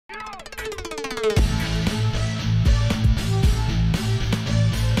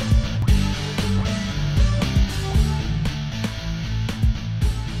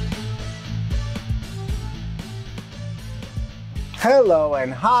Hello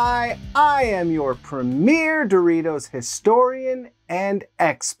and hi, I am your premier Doritos historian and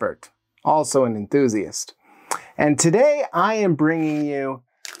expert, also an enthusiast. And today I am bringing you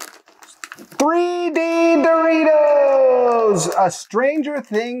 3D Doritos, a Stranger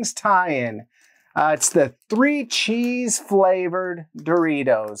Things tie-in. It's the 3 cheese flavored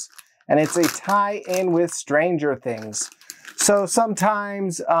Doritos, and it's a tie-in with Stranger Things. So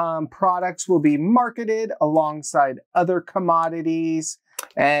sometimes products will be marketed alongside other commodities.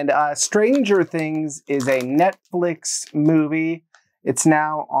 And Stranger Things is a Netflix movie. It's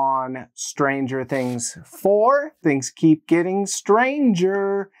now on Stranger Things 4. Things keep getting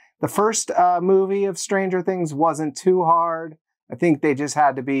stranger. The first movie of Stranger Things wasn't too hard. I think they just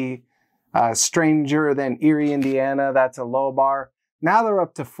had to be stranger than Erie, Indiana. That's a low bar. Now they're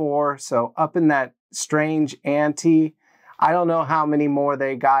up to 4, so up in that strange ante. I don't know how many more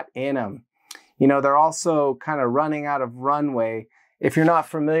they got in them. You know, they're also kind of running out of runway. If you're not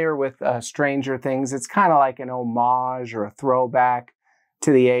familiar with Stranger Things, it's kind of like an homage or a throwback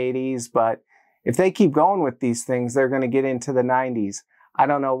to the 80s. But if they keep going with these things, they're going to get into the 90s. I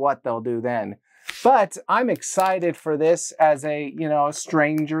don't know what they'll do then. But I'm excited for this as a, a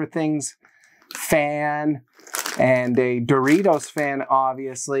Stranger Things fan and a Doritos fan,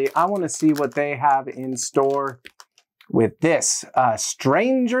 obviously. I want to see what they have in store with this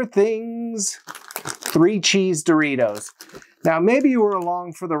Stranger Things 3 cheese Doritos. Now, maybe you were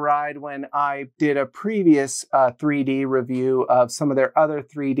along for the ride when I did a previous 3D review of some of their other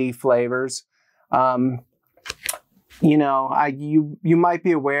 3D flavors. You might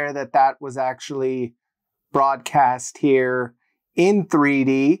be aware that that was actually broadcast here in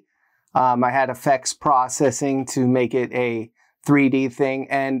 3D. I had effects processing to make it a 3D thing,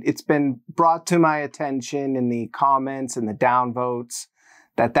 and it's been brought to my attention in the comments and the downvotes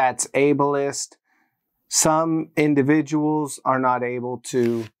that that's ableist. Some individuals are not able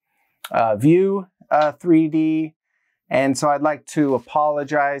to view 3D, and so I'd like to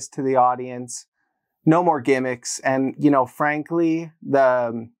apologize to the audience. No more gimmicks, and frankly,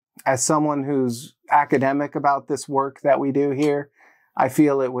 as someone who's academic about this work that we do here, I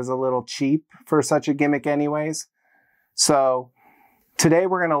feel it was a little cheap for such a gimmick anyways. So today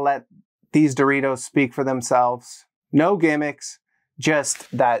we're going to let these Doritos speak for themselves. No gimmicks, just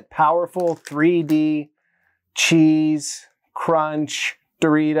that powerful 3D cheese crunch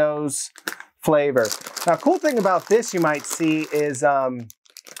Doritos flavor. Now, cool thing about this you might see is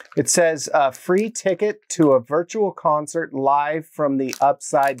it says free ticket to a virtual concert live from the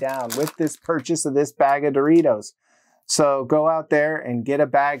Upside Down with this purchase of this bag of Doritos. So go out there and get a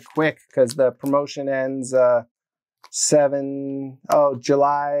bag quick because the promotion ends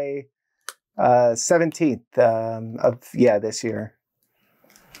July 17th of this year.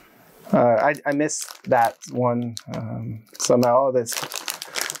 I missed that one somehow.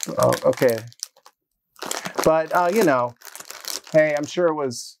 Okay, but hey, I'm sure it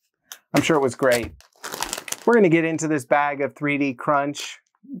was great. We're gonna get into this bag of 3D Crunch.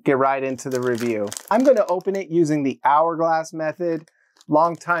 Get right into the review. I'm going to open it using the hourglass method.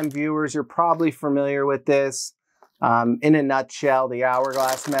 Longtime viewers, you're probably familiar with this. In a nutshell, the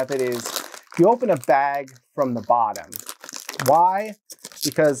hourglass method is you open a bag from the bottom. Why?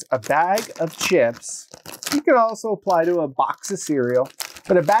 Because a bag of chips, you can also apply to a box of cereal,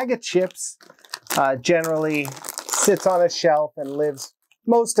 but a bag of chips generally sits on a shelf and lives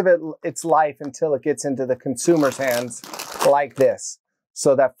most of its life until it gets into the consumer's hands like this.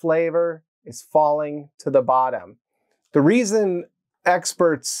 So that flavor is falling to the bottom. The reason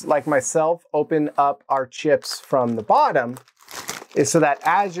experts like myself open up our chips from the bottom is so that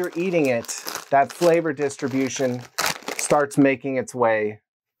as you're eating it, that flavor distribution starts making its way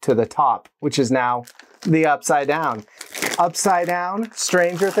to the top, which is now the Upside Down. Upside down,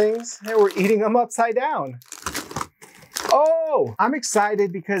 Stranger Things, and we're eating them upside down. Oh, I'm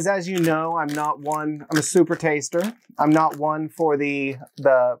excited because, as you know, I'm a super taster. I'm not one for the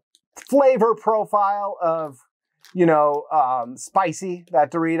flavor profile of, spicy that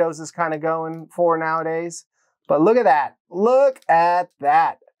Doritos is kind of going for nowadays. But look at that. Look at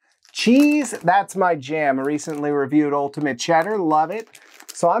that. Cheese, that's my jam. I recently reviewed Ultimate Cheddar. Love it.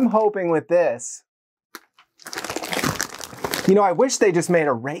 So I'm hoping with this, I wish they just made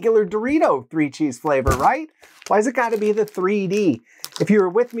a regular Dorito 3 cheese flavor, right? Why's it got to be the 3D? If you were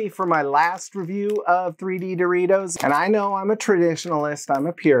with me for my last review of 3D Doritos, and I know I'm a traditionalist, I'm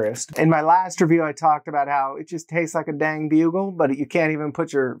a purist. In my last review, I talked about how it just tastes like a dang bugle, but you can't even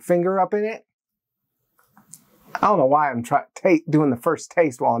put your finger up in it. I don't know why I'm doing the first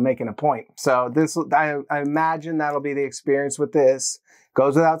taste while I'm making a point. So I imagine that'll be the experience with this.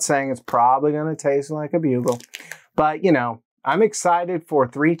 Goes without saying, it's probably going to taste like a bugle. But, I'm excited for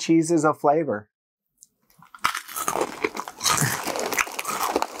 3 cheeses of flavor.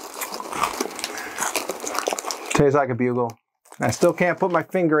 Tastes like a Bugle. I still can't put my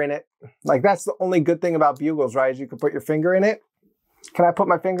finger in it. Like, that's the only good thing about Bugles, right? Is you can put your finger in it. Can I put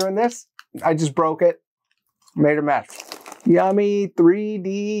my finger in this? I just broke it. Made a mess. Yummy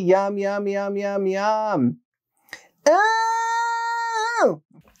 3D. Yum, yum, yum, yum, yum. Oh!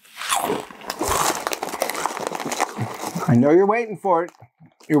 I know you're waiting for it.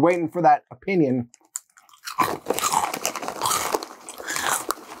 You're waiting for that opinion.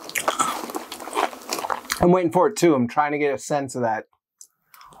 I'm waiting for it too. I'm trying to get a sense of that.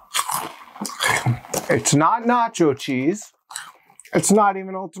 It's not nacho cheese. It's not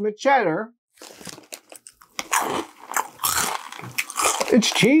even ultimate cheddar.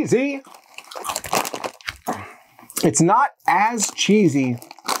 It's cheesy. It's not as cheesy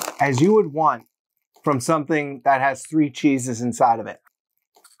as you would want from something that has 3 cheeses inside of it.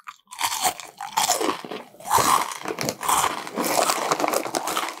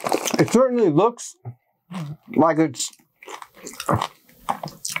 It certainly looks like it's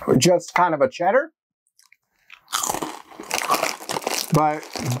just kind of a cheddar, but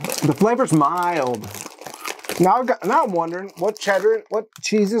the flavor's mild. Now I'm wondering what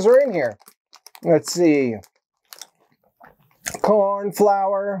cheeses are in here. Let's see. Corn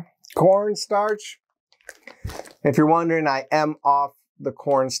flour, cornstarch. If you're wondering, I am off the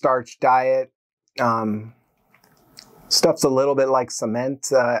cornstarch diet. Stuff's a little bit like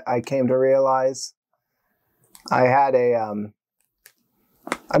cement, I came to realize. I had a,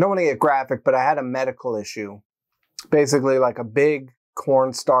 I don't want to get graphic, but I had a medical issue. Basically like a big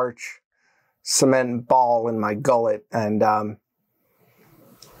cornstarch cement ball in my gullet, and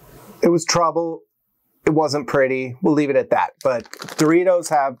it was trouble. It wasn't pretty. We'll leave it at that. But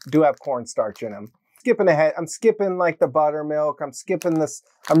Doritos do have cornstarch in them. Skipping ahead. I'm skipping like the buttermilk. I'm skipping this.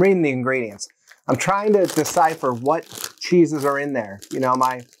 I'm reading the ingredients. I'm trying to decipher what cheeses are in there. You know,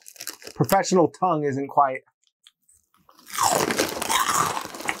 my professional tongue isn't quite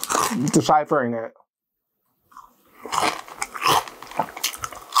deciphering it.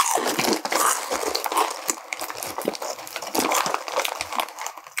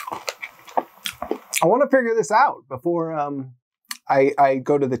 I want to figure this out before I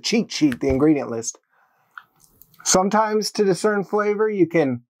go to the cheat sheet, the ingredient list. Sometimes to discern flavor, you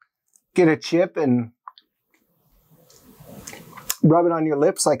can get a chip and rub it on your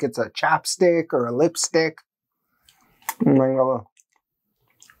lips like it's a chapstick or a lipstick.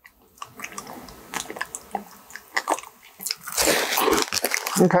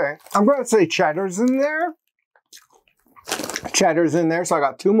 Okay, I'm going to say cheddar's in there. Cheddar's in there, so I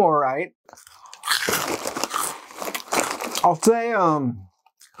got 2 more right. I'll say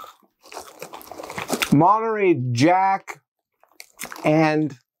Monterey Jack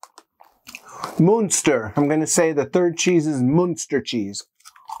and Munster. I'm going to say the 3rd cheese is Munster cheese.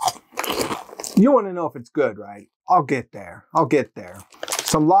 You want to know if it's good, right? I'll get there. I'll get there.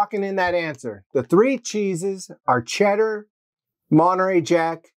 So I'm locking in that answer. The 3 cheeses are cheddar, Monterey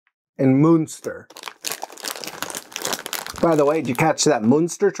Jack, and Munster. By the way, did you catch that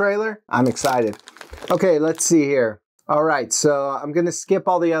Munster trailer? I'm excited. Okay, let's see here. All right, so I'm going to skip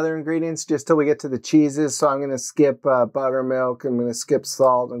all the other ingredients just till we get to the cheeses. So I'm going to skip buttermilk. I'm going to skip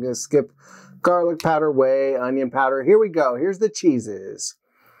salt. I'm going to skip garlic powder, whey, onion powder. Here we go. Here's the cheeses.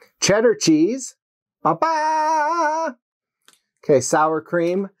 Cheddar cheese. Ba-ba! Okay, sour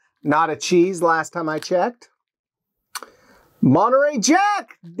cream. Not a cheese last time I checked. Monterey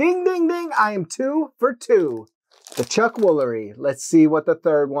Jack. Ding, ding, ding. I am 2 for 2. The Chuck Woolery. Let's see what the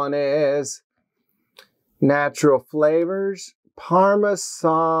 3rd one is. Natural flavors,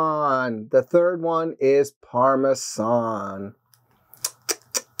 Parmesan. The 3rd one is Parmesan.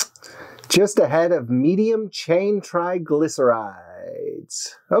 Just ahead of medium chain triglycerides.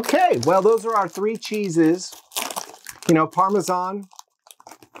 Okay, well, those are our 3 cheeses. You know, Parmesan.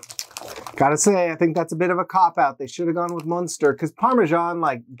 Gotta say, I think that's a bit of a cop-out. They should have gone with Munster, because Parmesan,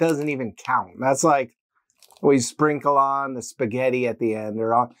 like, doesn't even count. That's like, we sprinkle on the spaghetti at the end.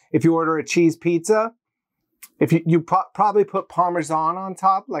 Or on, if you order a cheese pizza, if you probably put Parmesan on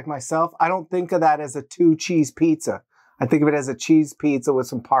top, like myself, I don't think of that as a 2 cheese pizza. I think of it as a cheese pizza with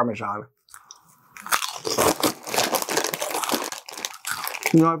some Parmesan.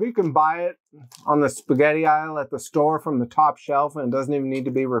 You know, if you can buy it on the spaghetti aisle at the store from the top shelf and it doesn't even need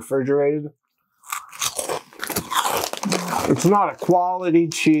to be refrigerated, it's not a quality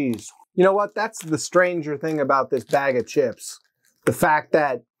cheese. You know what? That's the stranger thing about this bag of chips. The fact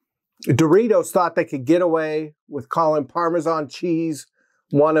that Doritos thought they could get away with calling Parmesan cheese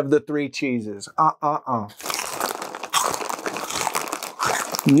one of the 3 cheeses.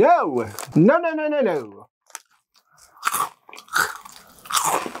 No, no, no, no, no, no.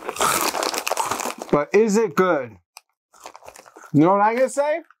 But is it good? You know what I'm gonna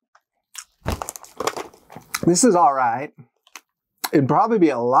say? This is all right. It'd probably be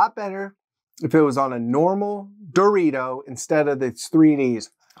a lot better if it was on a normal Dorito instead of these 3Ds.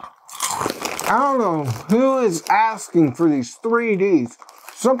 I don't know who is asking for these 3Ds.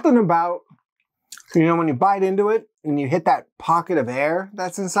 Something about, you know, when you bite into it and you hit that pocket of air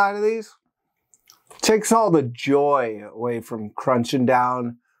that's inside of these, takes all the joy away from crunching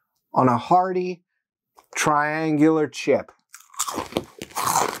down on a hearty triangular chip.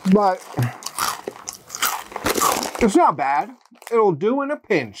 But it's not bad. It'll do in a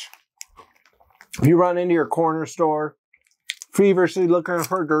pinch. If you run into your corner store, feverishly looking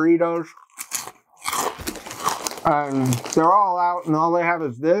for Doritos, and they're all out and all they have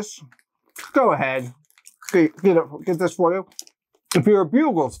is this, go ahead. Get this for you. If you're a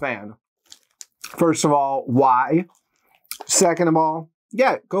Bugles fan, first of all, why? Second of all,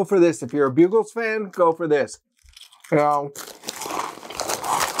 yeah, go for this. If you're a Bugles fan, go for this. You know,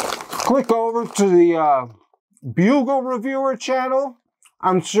 click over to the Bugle Reviewer channel.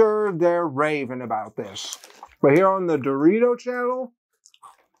 I'm sure they're raving about this. But here on the Dorito channel,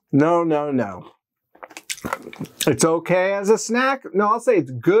 no, no, no. It's okay as a snack. No, I'll say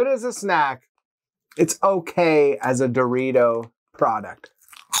it's good as a snack. It's okay as a Dorito product.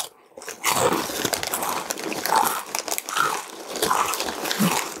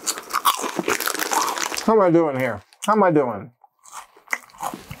 How am I doing here? How am I doing?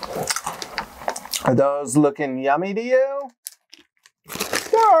 Are those looking yummy to you?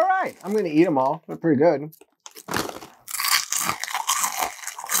 They're all right. I'm going to eat them all. They're pretty good.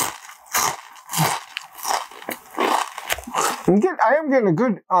 I am getting a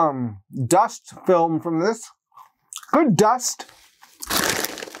good dust film from this. Good dust.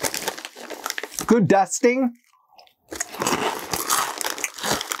 Good dusting.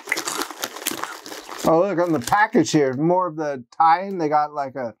 Oh, look on the package here. More of the tie-in. They got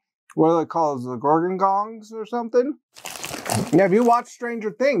like a, what are they called? The Gorgongongs or something? Now, if you watch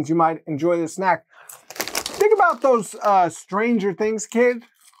Stranger Things, you might enjoy the snack. Think about those Stranger Things kids.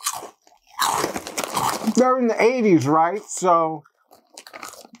 They're in the 80s, right? So,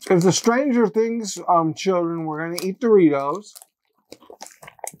 if the Stranger Things children were going to eat Doritos,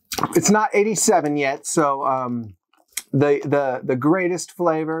 it's not 87 yet, so the greatest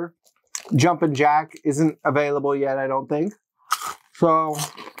flavor, Jumpin' Jack, isn't available yet, I don't think. So,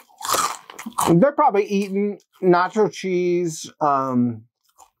 they're probably eating nacho cheese,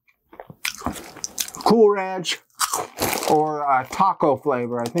 Cool Ranch, or taco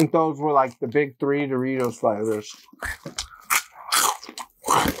flavor. I think those were like the big 3 Doritos flavors.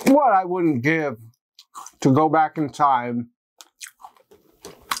 What I wouldn't give to go back in time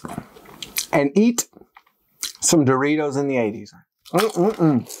and eat some Doritos in the 80s.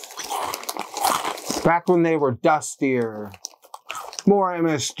 Back when they were dustier, more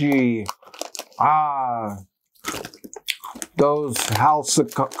MSG. Those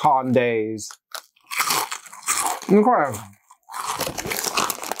Halcyon days. Okay.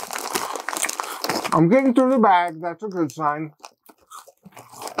 I'm getting through the bag. That's a good sign.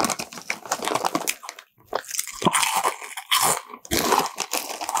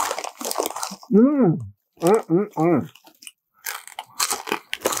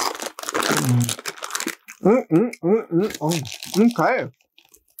 Okay.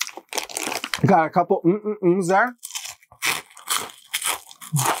 Got a couple there.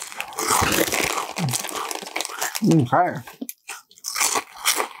 Okay.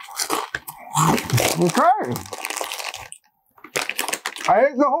 Okay. I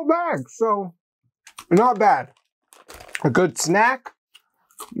ate the whole bag, so not bad. A good snack.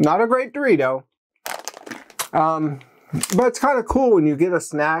 Not a great Dorito. But it's kind of cool when you get a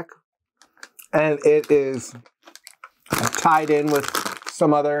snack and it is tied in with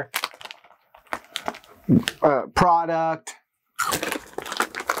some other product.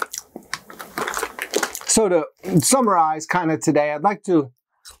 So to summarize kind of today, I'd like to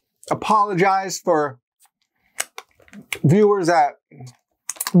apologize for viewers that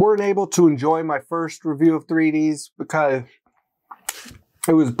weren't able to enjoy my first review of 3Ds because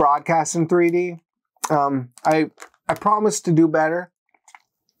it was broadcast in 3D. I promised to do better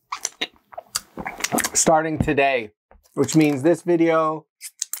starting today, which means this video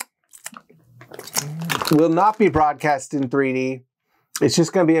will not be broadcast in 3D. It's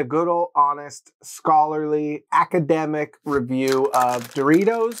just going to be a good old, honest, scholarly, academic review of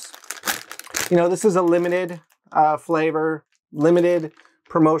Doritos. You know, this is a limited flavor, limited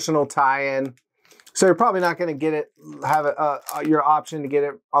promotional tie-in. So you're probably not going to get it, have your option to get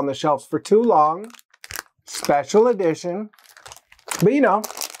it on the shelves for too long. Special edition. But you know,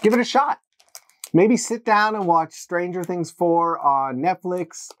 give it a shot. Maybe sit down and watch Stranger Things 4 on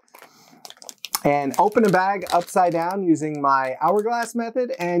Netflix and open a bag upside down using my hourglass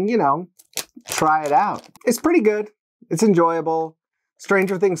method and, you know, try it out. It's pretty good. It's enjoyable.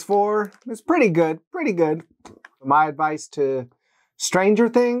 Stranger Things 4 is pretty good, pretty good. My advice to Stranger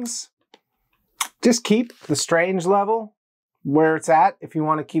Things, just keep the strange level where it's at if you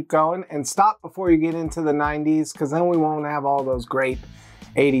want to keep going, and stop before you get into the 90s, because then we won't have all those great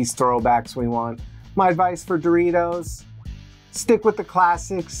 80s throwbacks we want. My advice for Doritos, stick with the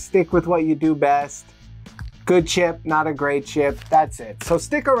classics, stick with what you do best. Good chip, not a great chip, that's it. So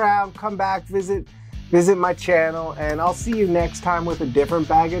stick around, come back, visit my channel, and I'll see you next time with a different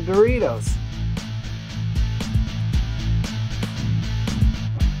bag of Doritos.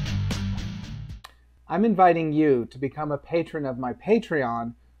 I'm inviting you to become a patron of my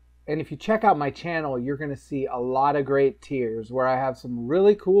Patreon, and if you check out my channel, you're going to see a lot of great tiers where I have some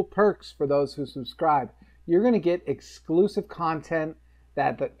really cool perks for those who subscribe. You're going to get exclusive content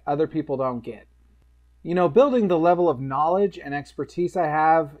that other people don't get. You know, building the level of knowledge and expertise I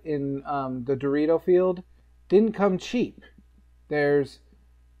have in the Dorito field didn't come cheap. There's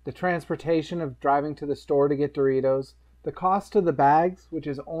the transportation of driving to the store to get Doritos, the cost of the bags, which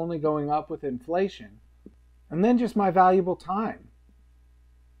is only going up with inflation, and then just my valuable time.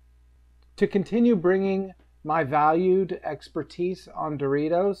 To continue bringing my valued expertise on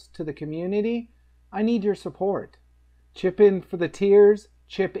Doritos to the community, I need your support. Chip in for the tiers,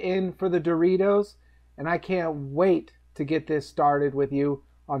 chip in for the Doritos, and I can't wait to get this started with you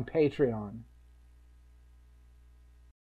on Patreon.